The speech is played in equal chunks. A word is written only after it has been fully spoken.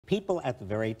people at the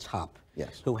very top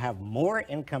who have more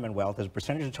income and wealth as a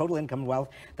percentage of total income and wealth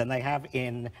than they have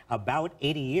in about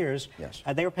 80 years,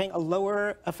 they are paying a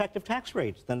lower effective tax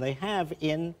rate than they have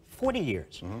in 40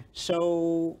 years.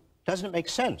 So doesn't it make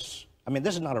sense? I mean,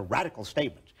 this is not a radical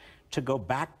statement to go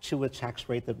back to a tax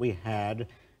rate that we had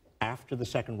after the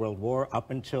Second World War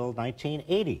up until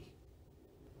 1980.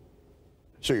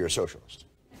 So you're a socialist?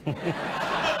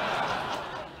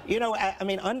 You know, I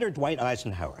mean, under Dwight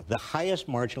Eisenhower, the highest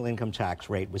marginal income tax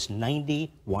rate was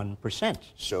 91%.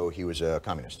 So he was a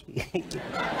communist?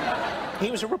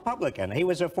 He was a Republican. He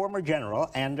was a former general,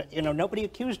 and, you know, nobody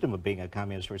accused him of being a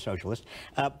communist or a socialist.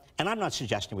 And I'm not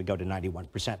suggesting we go to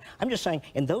 91%. I'm just saying,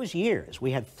 in those years,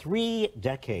 we had 3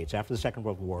 decades after the Second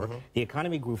World War. The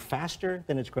economy grew faster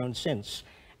than it's grown since.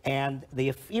 And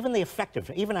even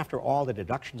after all the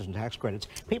deductions and tax credits,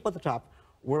 people at the top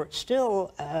were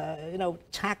still, you know,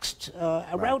 taxed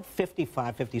around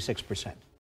 55, 56%.